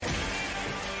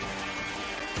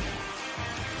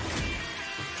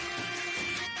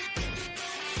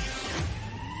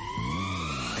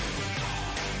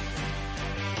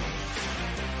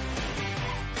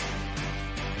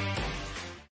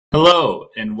Hello,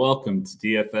 and welcome to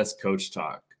DFS Coach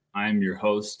Talk. I'm your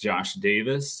host, Josh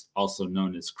Davis, also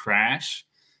known as Crash.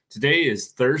 Today is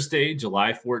Thursday,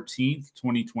 July 14th,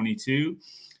 2022,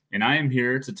 and I am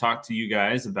here to talk to you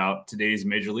guys about today's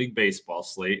Major League Baseball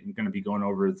slate. I'm going to be going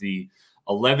over the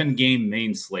 11-game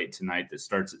main slate tonight that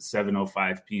starts at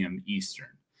 7:05 p.m.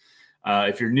 Eastern.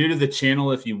 If you're new to the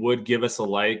channel, if you would give us a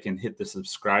like and hit the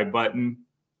subscribe button.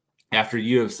 After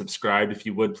you have subscribed, if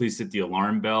you would, please hit the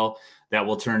alarm bell. That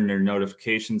will turn their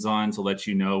notifications on to let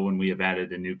you know when we have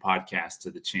added a new podcast to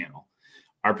the channel.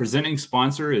 Our presenting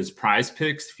sponsor is Prize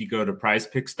Picks. If you go to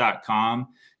prizepicks.com,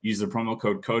 use the promo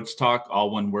code Coach Talk,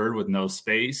 all one word with no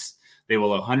space. They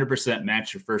will 100%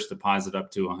 match your first deposit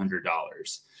up to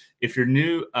 $100. If you're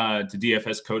new to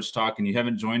DFS Coach Talk and you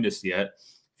haven't joined us yet,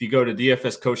 if you go to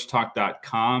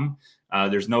dfscoachtalk.com,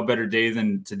 there's no better day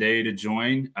than today to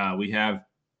join. We have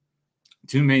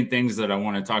two main things that I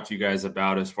want to talk to you guys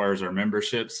about as far as our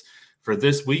memberships. For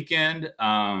this weekend,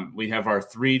 we have our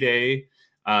 3-day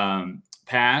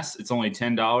pass. It's only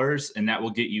 $10, and that will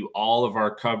get you all of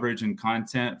our coverage and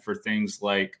content for things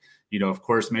like, of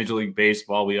course, Major League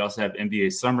Baseball. We also have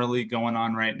NBA Summer League going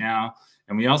on right now,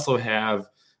 and we also have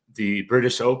the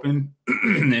British Open,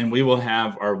 and we will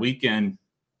have our weekend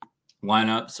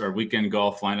lineups, our weekend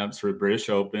golf lineups for the British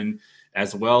Open,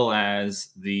 as well as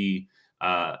the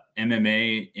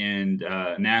MMA and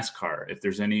NASCAR. If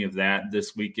there's any of that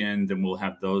this weekend, then we'll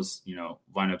have those,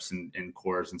 lineups and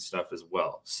cores and stuff as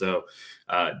well. So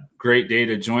great day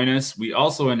to join us. We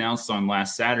also announced on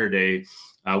last Saturday,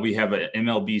 we have an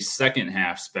MLB second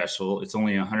half special. It's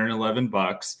only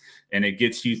 $111 and it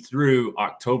gets you through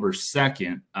October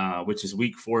 2nd, which is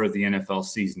week 4 of the NFL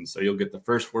season. So you'll get the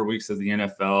first 4 weeks of the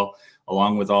NFL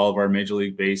along with all of our Major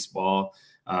League Baseball,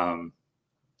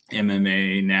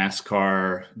 MMA,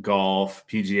 NASCAR, golf,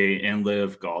 PGA, and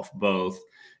Live Golf, both.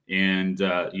 And,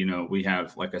 we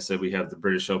have, like I said, we have the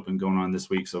British Open going on this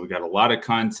week. So we got a lot of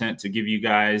content to give you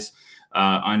guys.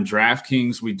 On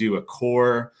DraftKings, we do a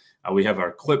core. We have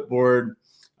our clipboard.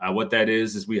 What that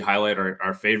is we highlight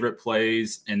our favorite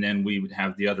plays, and then we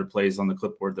have the other plays on the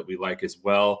clipboard that we like as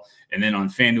well. And then on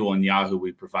FanDuel and Yahoo,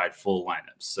 we provide full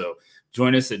lineups. So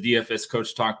join us at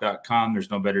dfscoachtalk.com.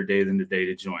 There's no better day than today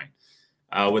to join.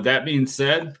 With that being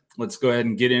said, let's go ahead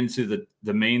and get into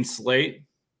the main slate.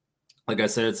 Like I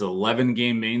said, it's an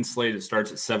 11-game main slate. It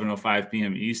starts at 7:05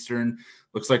 p.m. Eastern.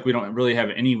 Looks like we don't really have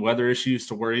any weather issues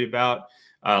to worry about.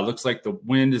 Looks like the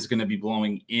wind is going to be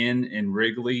blowing in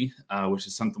Wrigley, which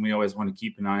is something we always want to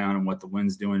keep an eye on what the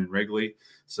wind's doing in Wrigley.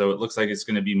 So it looks like it's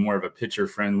going to be more of a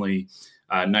pitcher-friendly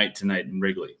night tonight in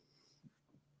Wrigley.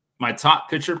 My top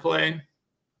pitcher play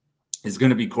is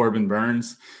going to be Corbin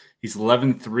Burnes. He's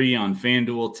 11-3 on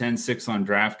FanDuel, 10-6 on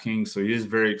DraftKings, so he is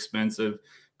very expensive.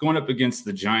 Going up against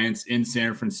the Giants in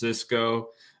San Francisco,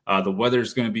 the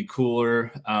weather's going to be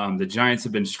cooler. The Giants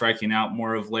have been striking out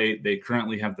more of late. They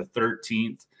currently have the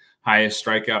 13th highest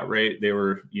strikeout rate. They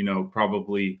were,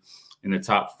 probably in the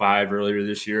top 5 earlier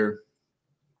this year.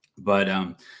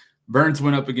 But Burnes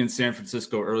went up against San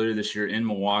Francisco earlier this year in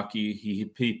Milwaukee. He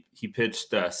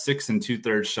pitched 6 2/3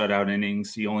 shutout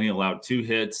innings. He only allowed 2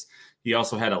 hits. He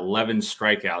also had 11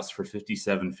 strikeouts for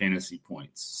 57 fantasy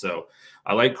points. So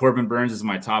I like Corbin Burnes as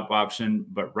my top option,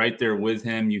 but right there with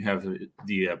him, you have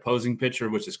the opposing pitcher,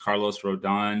 which is Carlos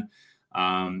Rodon.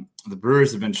 The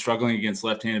Brewers have been struggling against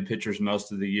left-handed pitchers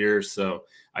most of the year, so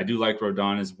I do like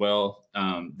Rodon as well.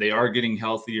 They are getting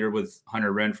healthier with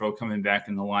Hunter Renfroe coming back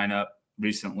in the lineup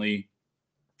recently,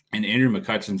 and Andrew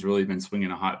McCutchen's really been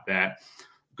swinging a hot bat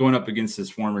going up against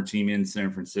his former team in San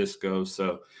Francisco.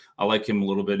 So I like him a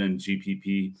little bit in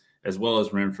GPP as well as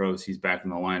Renfroe as he's back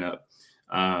in the lineup.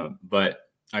 But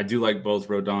I do like both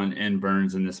Rodon and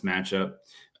Burnes in this matchup.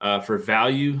 For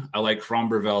value, I like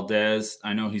Framber Valdez.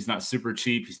 I know he's not super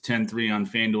cheap. He's 10-3 on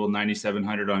FanDuel,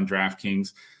 9,700 on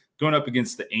DraftKings. Going up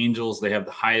against the Angels, they have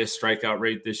the highest strikeout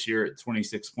rate this year at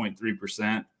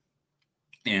 26.3%.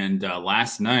 And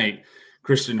last night,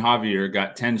 Christian Javier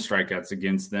got 10 strikeouts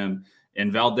against them. And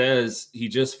Valdez, he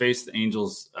just faced the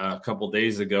Angels a couple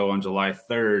days ago on July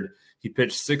 3rd. He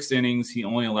pitched 6 innings. He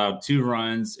only allowed 2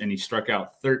 runs, and he struck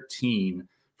out 13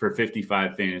 for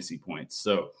 55 fantasy points.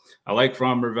 So I like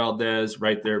Framber Valdez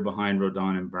right there behind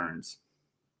Rodon and Burnes.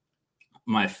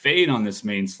 My fade on this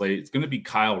main slate, it's going to be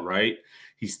Kyle Wright.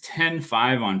 He's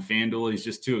 10-5 on FanDuel. He's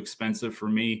just too expensive for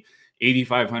me.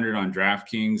 8,500 on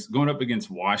DraftKings. Going up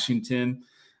against Washington,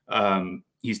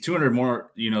 he's 200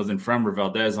 more, than Framber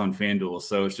Valdez on FanDuel.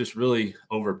 So it's just really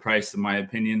overpriced in my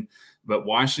opinion. But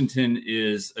Washington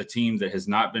is a team that has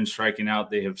not been striking out.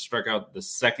 They have struck out the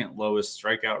second lowest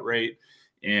strikeout rate.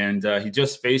 And he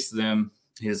just faced them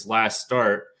his last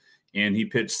start and he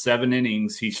pitched 7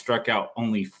 innings. He struck out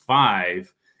only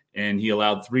 5, and he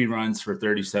allowed 3 runs for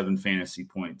 37 fantasy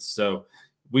points. So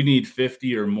we need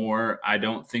 50 or more. I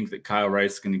don't think that Kyle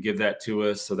Wright's going to give that to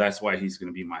us, so that's why he's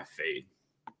going to be my fade.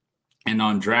 And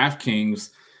on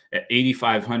DraftKings at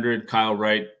 8,500, Kyle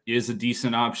Wright is a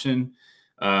decent option.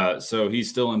 So he's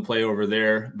still in play over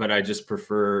there, but I just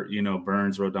prefer,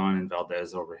 Burns, Rodon, and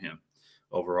Valdez over him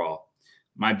overall.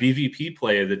 My BVP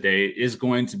play of the day is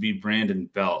going to be Brandon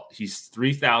Belt. He's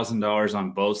 $3,000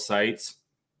 on both sites.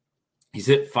 He's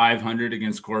hit 500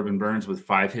 against Corbin Burns with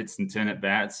 5 hits and 10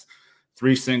 at-bats,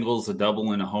 3 singles, a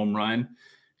double, and a home run.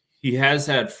 He has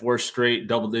had 4 straight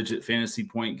double-digit fantasy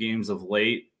point games of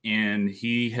late, and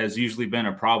he has usually been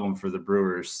a problem for the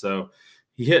Brewers. So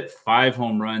he hit 5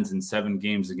 home runs in 7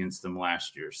 games against them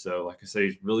last year. So like I say,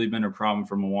 he's really been a problem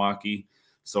for Milwaukee.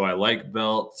 So I like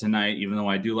Belt tonight, even though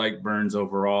I do like Burns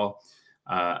overall.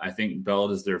 I think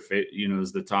Belt is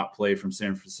is the top play from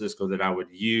San Francisco that I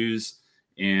would use.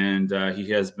 And he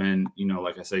has been,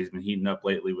 like I said, he's been heating up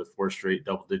lately with 4 straight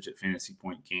double-digit fantasy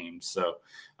point games. So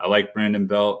I like Brandon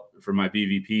Belt for my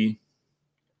BVP.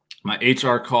 My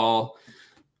HR call,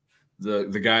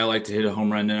 the guy I like to hit a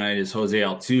home run tonight is Jose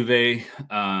Altuve.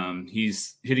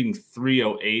 He's hitting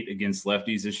 .308 against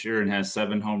lefties this year and has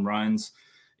 7 home runs.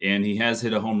 And he has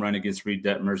hit a home run against Reed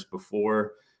Detmers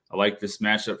before. I like this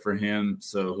matchup for him.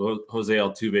 So Jose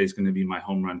Altuve is going to be my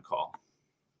home run call.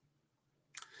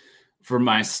 For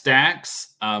my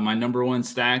stacks, my number 1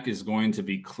 stack is going to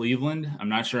be Cleveland. I'm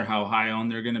not sure how high on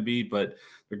they're going to be, but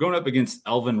they're going up against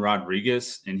Elvin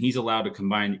Rodriguez, and he's allowed to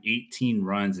combine 18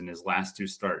 runs in his last 2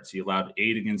 starts. He allowed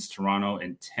 8 against Toronto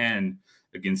and 10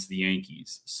 against the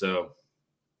Yankees. So,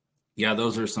 yeah,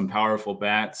 those are some powerful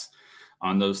bats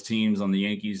on those teams, on the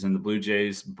Yankees and the Blue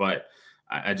Jays. But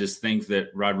I just think that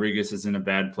Rodriguez is in a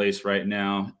bad place right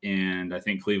now, and I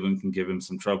think Cleveland can give him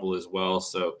some trouble as well.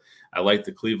 So I like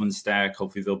the Cleveland stack.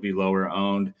 Hopefully they'll be lower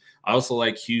owned. I also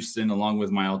like Houston, along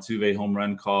with my Altuve home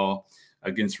run call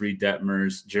against Reed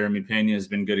Detmers. Jeremy Pena has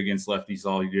been good against lefties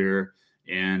all year,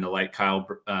 and I like Kyle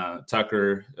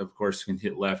Tucker, of course, can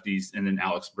hit lefties, and then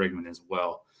Alex Bregman as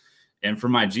well. And for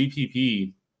my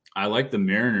GPP, I like the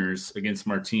Mariners against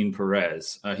Martin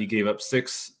Perez. He gave up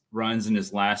 6 runs in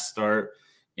his last start.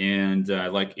 And I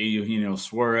like Eugenio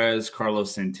Suarez,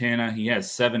 Carlos Santana. He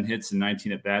has 7 hits and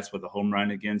 19 at-bats with a home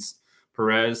run against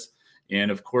Perez. And,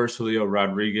 of course, Julio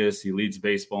Rodriguez. He leads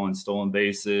baseball in stolen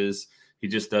bases. He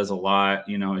just does a lot.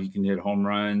 He can hit home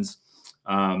runs.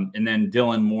 And then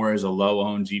Dylan Moore is a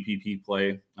low-owned GPP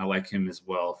play. I like him as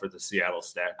well for the Seattle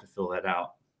stack to fill that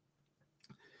out.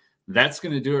 That's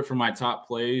going to do it for my top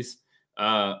plays.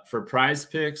 For Prize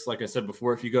Picks, like I said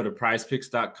before, if you go to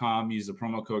prizepicks.com, use the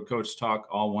promo code Coach Talk,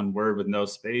 all one word with no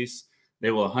space,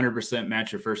 they will 100%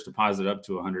 match your first deposit up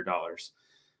to $100.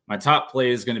 My top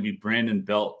play is going to be Brandon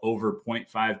Belt over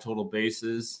 0.5 total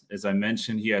bases. As I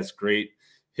mentioned, he has great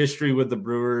history with the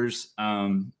Brewers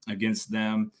against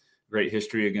them, great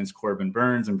history against Corbin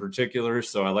Burns in particular.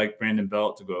 So I like Brandon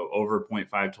Belt to go over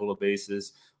 0.5 total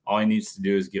bases. All he needs to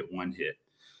do is get 1 hit.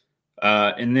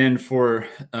 And then for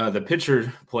the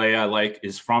pitcher play I like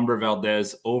is Framber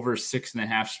Valdez over 6.5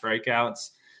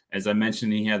 strikeouts. As I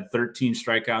mentioned, he had 13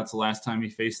 strikeouts the last time he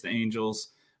faced the Angels.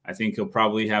 I think he'll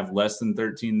probably have less than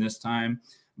 13 this time,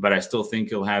 but I still think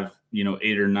he'll have,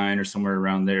 8 or 9 or somewhere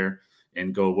around there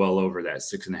and go well over that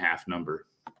 6.5 number.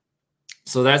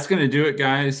 So that's going to do it,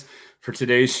 guys, for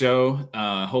today's show.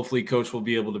 Hopefully Coach will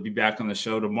be able to be back on the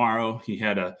show tomorrow. He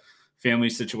had a family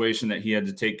situation that he had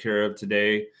to take care of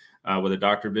today with a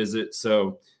doctor visit.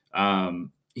 So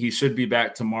he should be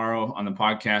back tomorrow on the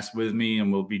podcast with me,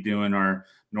 and we'll be doing our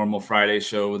normal Friday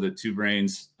show with the Two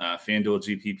Brains FanDuel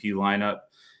GPP lineup.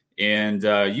 And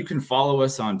you can follow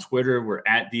us on Twitter. We're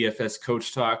at DFS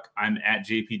Coach Talk. I'm at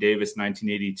JP Davis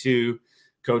 1982.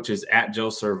 Coach is at Joe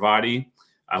Servati.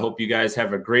 I hope you guys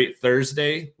have a great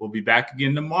Thursday. We'll be back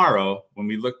again tomorrow when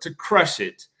we look to crush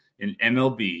it in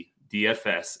MLB,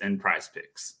 DFS, and Prize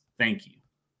Picks. Thank you.